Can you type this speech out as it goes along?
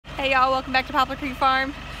Hey y'all, welcome back to Poplar Creek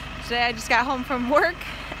Farm. Today I just got home from work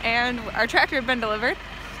and our tractor had been delivered.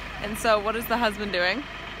 And so what is the husband doing?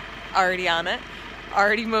 Already on it.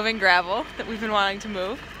 Already moving gravel that we've been wanting to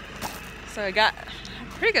move. So I got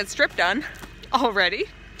a pretty good strip done already.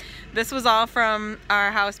 This was all from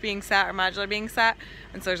our house being set, our modular being set.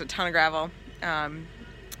 And so there's a ton of gravel.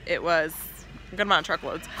 It was a good amount of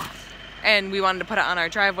truckloads. And we wanted to put it on our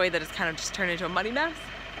driveway that has kind of just turned into a muddy mess.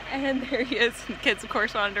 And there he is. The kids, of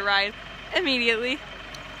course, wanted to ride immediately.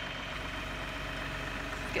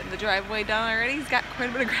 Getting the driveway done already. He's got quite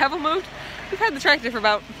a bit of gravel moved. We've had the tractor for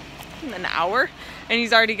about an hour, and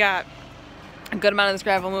he's already got a good amount of this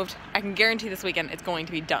gravel moved. I can guarantee this weekend it's going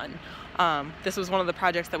to be done. This was one of the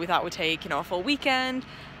projects that we thought would take, a full weekend.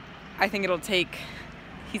 I think it'll take,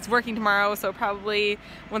 he's working tomorrow, so probably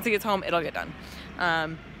once he gets home, it'll get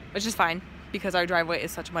done. Which is fine, because our driveway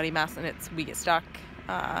is such a muddy mess, and we get stuck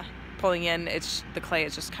pulling in. The clay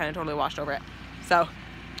is just kind of totally washed over it. So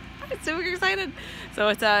I'm super excited. So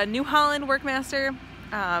it's a New Holland Workmaster,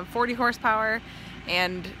 40 horsepower,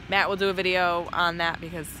 and Matt will do a video on that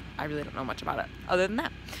because I really don't know much about it other than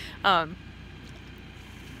that.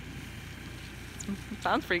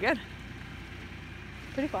 Sounds pretty good.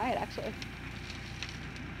 Pretty quiet, actually.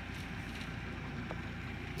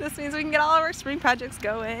 This means we can get all of our spring projects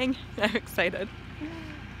going. I'm excited.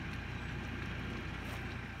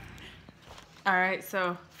 All right,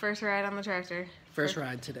 so first ride on the tractor. First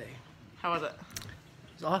ride today. How was it?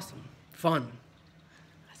 It was awesome. Fun.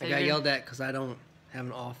 I got yelled at because I don't have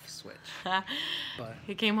an off switch. But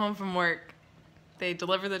he came home from work. They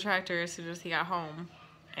delivered the tractor as soon as he got home,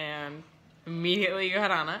 and immediately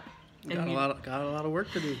got on it. Got a lot of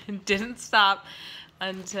work to do. Didn't stop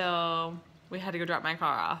until we had to go drop my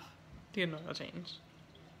car off to get an oil change.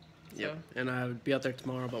 Yep. And I would be out there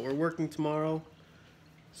tomorrow, but we're working tomorrow.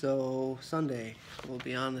 So Sunday we'll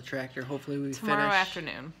be on the tractor. Hopefully we tomorrow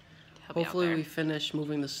afternoon. Hopefully we finish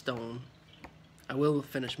moving the stone. I will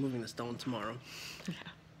finish moving the stone tomorrow.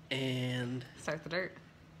 Yeah. And start the dirt.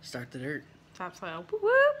 Start the dirt. Topsoil. Whoop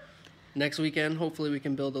whoop. Next weekend, hopefully we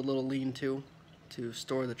can build a little lean-to to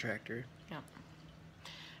store the tractor. Yeah.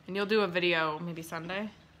 And you'll do a video maybe Sunday.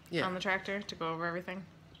 Yeah. On the tractor to go over everything.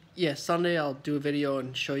 Yeah, Sunday I'll do a video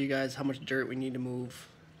and show you guys how much dirt we need to move.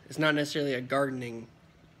 It's not necessarily a gardening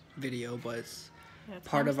video, but it's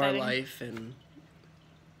part of our life and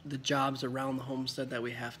the jobs around the homestead that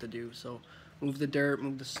we have to do. So move the dirt,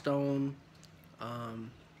 move the stone.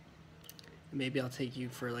 Maybe I'll take you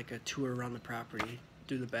for like a tour around the property,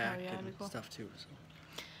 do the back and cool. Stuff too. So.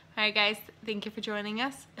 All right, guys, thank you for joining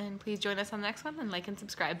us, and please join us on the next one and like and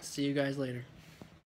subscribe. See you guys later.